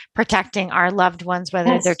protecting our loved ones,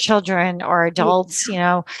 whether they're children or adults,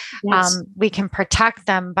 we can protect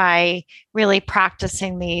them by really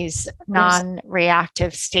practicing these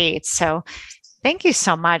non-reactive states. So thank you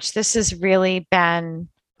so much. This has really been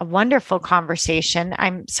a wonderful conversation.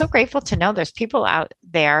 I'm so grateful to know there's people out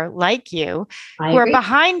there like you who are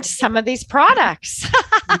behind some of these products.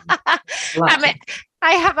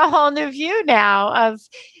 I have a whole new view now of,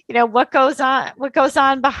 what goes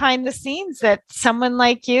on behind the scenes, that someone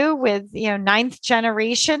like you with, 9th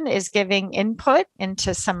generation is giving input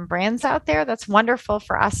into some brands out there. That's wonderful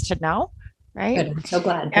for us to know. Right. Good. I'm so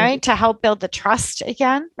glad. Right. To help build the trust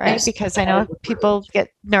again. Right. Yes. Because I know people get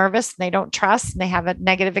nervous and they don't trust and they have a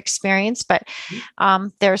negative experience, but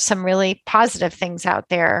there's some really positive things out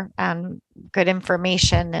there, good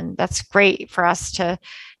information. And that's great for us to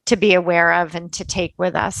be aware of and to take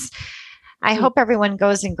with us. I hope everyone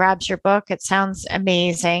goes and grabs your book. It sounds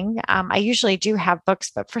amazing. I usually do have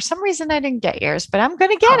books, but for some reason I didn't get yours, but I'm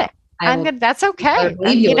going to get it. That's okay.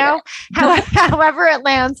 However it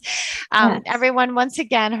lands. Yes. Everyone, once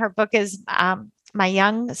again, her book is My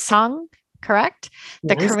Young Sung, correct?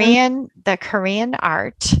 The Korean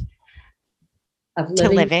art of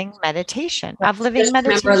living meditation. Of living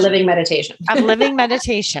meditation. Remember, living meditation. Of living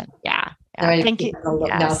meditation. Yeah. Thank you.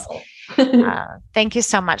 Yes. Thank you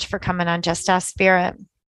so much for coming on Just Ask Spirit.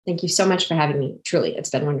 Thank you so much for having me. Truly, it's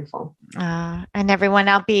been wonderful. And everyone,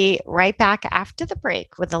 I'll be right back after the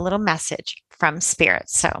break with a little message from Spirit.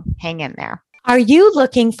 So hang in there. Are you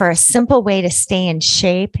looking for a simple way to stay in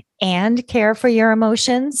shape and care for your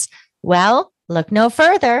emotions? Well, look no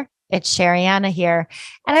further. It's Sherianna here.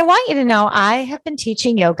 And I want you to know I have been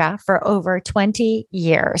teaching yoga for over 20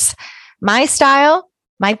 years. My style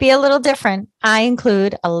might be a little different. I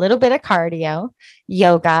include a little bit of cardio,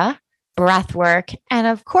 yoga, breath work, and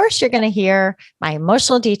of course, you're going to hear my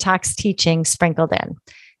emotional detox teaching sprinkled in.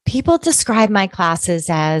 People describe my classes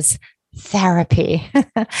as therapy.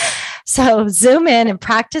 So zoom in and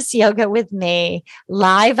practice yoga with me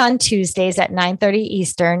live on Tuesdays at 9:30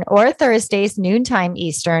 Eastern or Thursdays noontime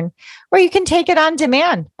Eastern, or you can take it on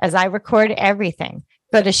demand as I record everything.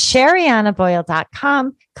 Go to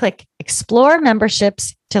SheriannaBoyle.com, click Explore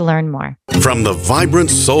Memberships to learn more. From the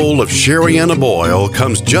vibrant soul of Sherianna Boyle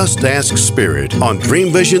comes Just Ask Spirit on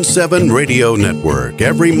Dream Vision 7 Radio Network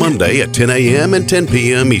every Monday at 10 a.m. and 10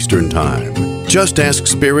 p.m. Eastern Time. Just Ask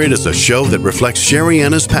Spirit is a show that reflects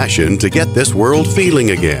Sherianna's passion to get this world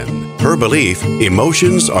feeling again. Her belief,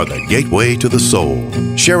 emotions are the gateway to the soul.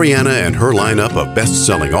 Sherianna and her lineup of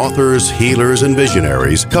best-selling authors, healers, and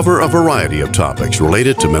visionaries cover a variety of topics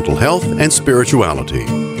related to mental health and spirituality.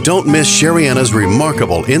 Don't miss Sherianna's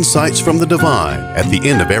remarkable insights from the divine at the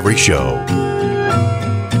end of every show.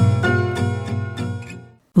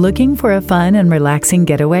 Looking for a fun and relaxing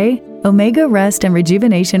getaway? Omega Rest and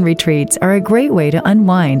Rejuvenation Retreats are a great way to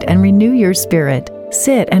unwind and renew your spirit.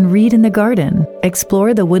 Sit and read in the garden,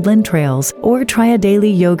 explore the woodland trails, or try a daily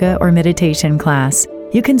yoga or meditation class.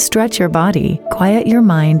 You can stretch your body, quiet your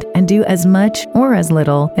mind, and do as much or as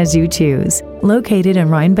little as you choose. Located in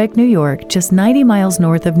Rhinebeck, New York, just 90 miles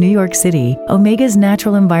north of New York City, Omega's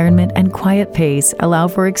natural environment and quiet pace allow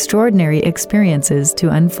for extraordinary experiences to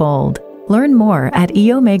unfold. Learn more at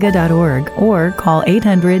eomega.org or call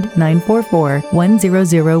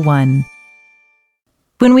 800-944-1001.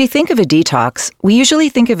 When we think of a detox, we usually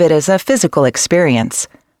think of it as a physical experience.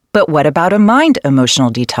 But what about a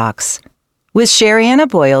mind-emotional detox? With Sherianna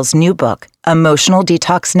Boyle's new book, Emotional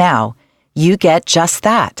Detox Now, you get just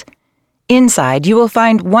that. Inside, you will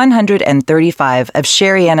find 135 of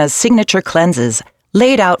Sherianna's signature cleanses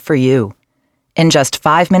laid out for you. In just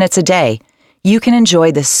 5 minutes a day, you can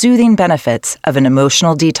enjoy the soothing benefits of an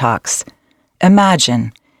emotional detox.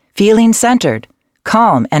 Imagine feeling centered,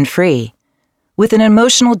 calm, and free. With an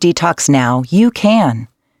emotional detox now, you can.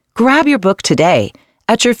 Grab your book today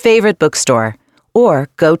at your favorite bookstore or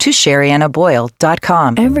go to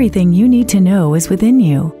SheriannaBoyle.com. Everything you need to know is within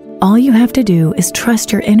you. All you have to do is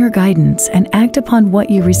trust your inner guidance and act upon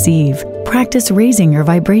what you receive. Practice raising your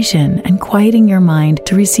vibration and quieting your mind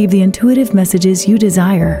to receive the intuitive messages you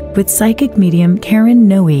desire with psychic medium Karen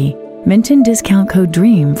Noe. Mention discount code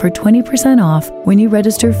DREAM for 20% off when you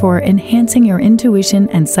register for Enhancing Your Intuition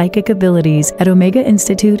and Psychic Abilities at Omega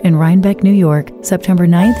Institute in Rhinebeck, New York, September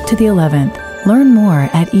 9th to the 11th. Learn more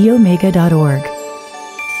at eomega.org.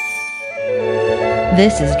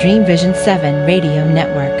 This is Dream Vision 7 Radio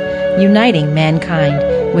Network, uniting mankind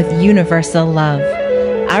with universal love.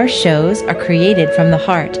 Our shows are created from the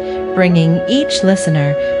heart, bringing each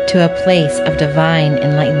listener to a place of divine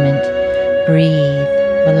enlightenment. Breathe,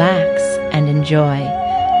 relax, and enjoy.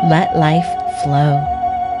 Let life flow.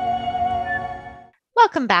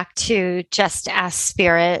 Welcome back to Just Ask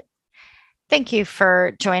Spirit. Thank you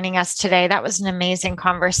for joining us today. That was an amazing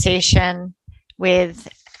conversation with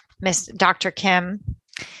Miss Dr. Kim.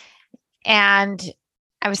 And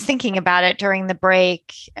I was thinking about it during the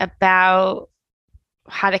break about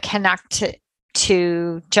how to connect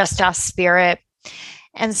to Just Ask Spirit.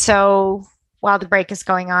 And so while the break is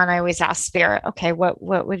going on, I always ask Spirit, okay, what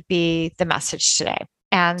would be the message today?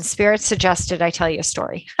 And Spirit suggested I tell you a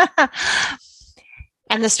story.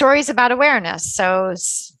 And the story is about awareness. So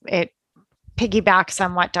it piggybacks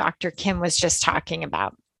on what Dr. Kim was just talking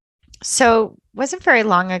about. So it wasn't very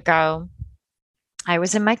long ago, I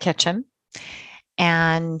was in my kitchen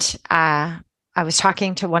and I was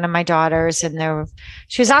talking to one of my daughters, and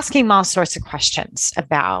she was asking me all sorts of questions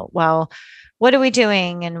about, well, what are we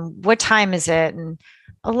doing and what time is it? And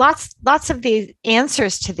lots of the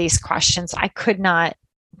answers to these questions I could not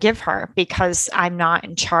give her because I'm not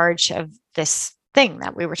in charge of this thing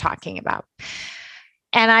that we were talking about.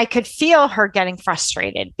 And I could feel her getting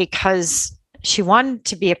frustrated because she wanted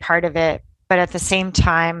to be a part of it, but at the same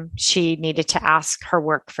time, she needed to ask her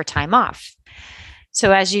work for time off.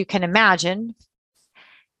 So as you can imagine,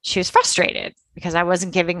 she was frustrated because I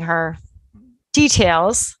wasn't giving her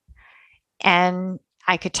details. And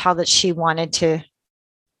I could tell that she didn't want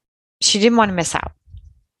to miss out.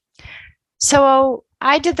 So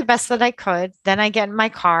I did the best that I could. Then I get in my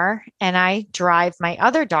car and I drive my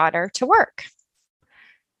other daughter to work.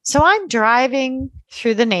 So I'm driving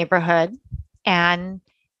through the neighborhood and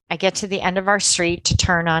I get to the end of our street to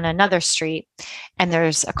turn on another street, and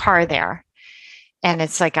there's a car there. And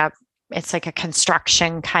it's like a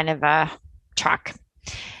construction kind of a truck.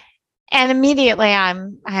 And immediately I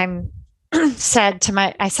said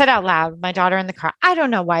out loud, my daughter in the car, I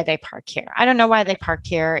don't know why they park here. I don't know why they park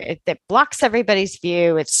here. It blocks everybody's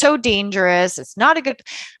view. It's so dangerous. It's not a good,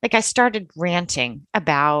 I started ranting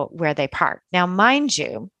about where they park. Now, mind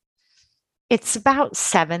you, It's about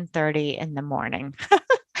 7:30 in the morning.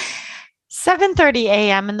 7:30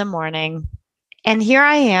 a.m. in the morning. And here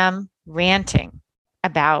I am ranting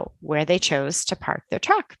about where they chose to park their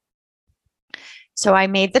truck. So I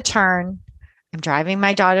made the turn. I'm driving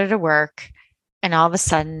my daughter to work, and all of a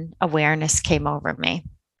sudden, awareness came over me.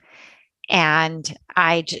 And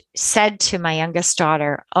I said to my youngest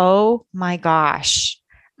daughter, "Oh my gosh,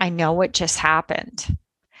 I know what just happened."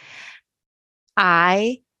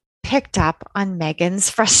 I picked up on Megan's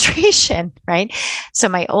frustration, right? So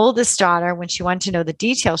my oldest daughter, when she wanted to know the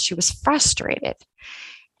details, she was frustrated.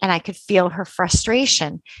 And I could feel her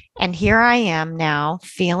frustration. And here I am now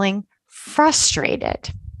feeling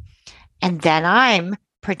frustrated. And then I'm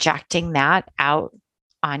projecting that out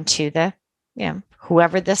onto the,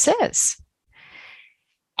 whoever this is.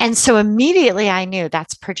 And so immediately I knew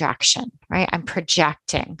that's projection, right? I'm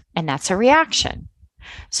projecting, and that's a reaction.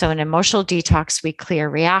 So in emotional detox, we clear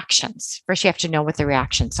reactions. First, you have to know what the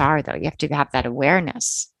reactions are, though. You have to have that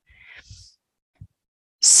awareness.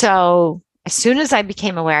 So as soon as I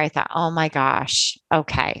became aware, I thought, oh my gosh,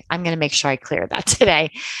 okay, I'm going to make sure I clear that today.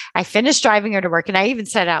 I finished driving her to work, and I even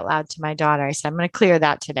said out loud to my daughter, I said, I'm going to clear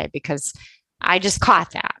that today because I just caught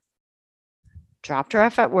that. Dropped her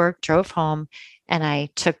off at work, drove home, and I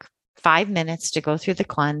took 5 minutes to go through the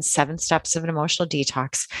cleanse, 7 steps of an emotional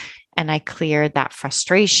detox. And I cleared that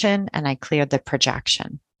frustration, and I cleared the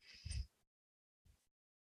projection.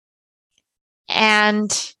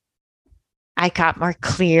 And I got more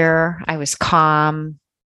clear. I was calm.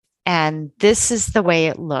 And this is the way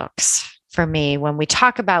it looks for me when we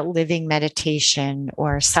talk about living meditation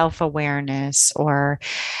or self-awareness or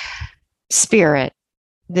spirit.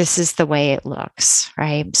 This is the way it looks,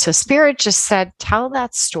 right? So spirit just said, tell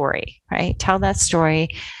that story, right? Tell that story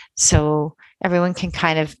so everyone can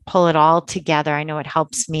kind of pull it all together. I know it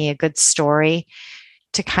helps me, a good story,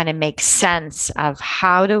 to kind of make sense of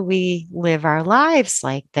how do we live our lives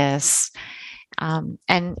like this.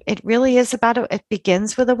 And it really is about, it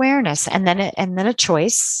begins with awareness and then a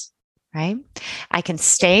choice, right? I can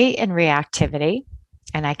stay in reactivity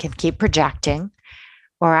and I can keep projecting,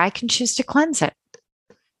 or I can choose to cleanse it,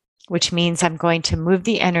 which means I'm going to move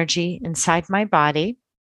the energy inside my body,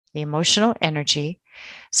 the emotional energy,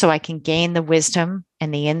 so I can gain the wisdom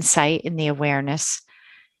and the insight and the awareness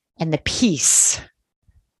and the peace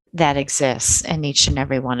that exists in each and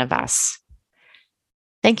every one of us.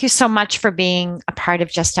 Thank you so much for being a part of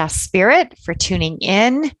Just Ask Spirit, for tuning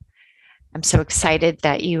in. I'm so excited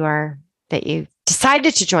that you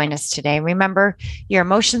decided to join us today. Remember, your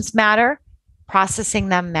emotions matter. Processing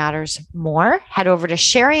them matters more. Head over to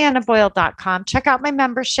SherryAnnaBoyle.com. Check out my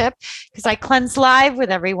membership because I cleanse live with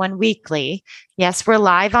everyone weekly. Yes, we're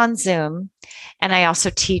live on Zoom. And I also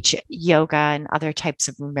teach yoga and other types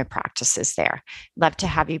of movement practices there. Love to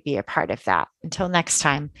have you be a part of that. Until next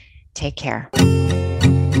time, take care.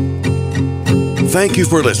 Thank you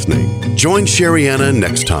for listening. Join Sherry Anna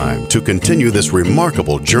next time to continue this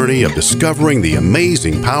remarkable journey of discovering the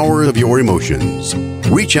amazing power of your emotions.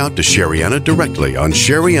 Reach out to Sherry Anna directly on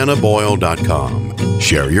SherryAnnaBoyle.com.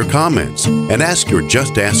 Share your comments and ask your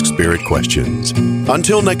Just Ask Spirit questions.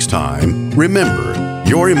 Until next time, remember,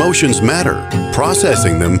 your emotions matter.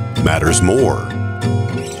 Processing them matters more.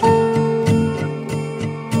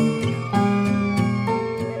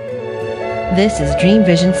 This is Dream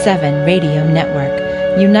Vision 7 Radio Network,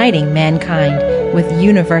 uniting mankind with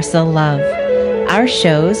universal love. Our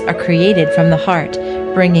shows are created from the heart,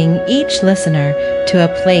 bringing each listener to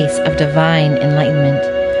a place of divine enlightenment.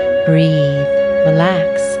 Breathe,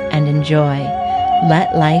 relax, and enjoy.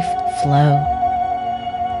 Let life flow.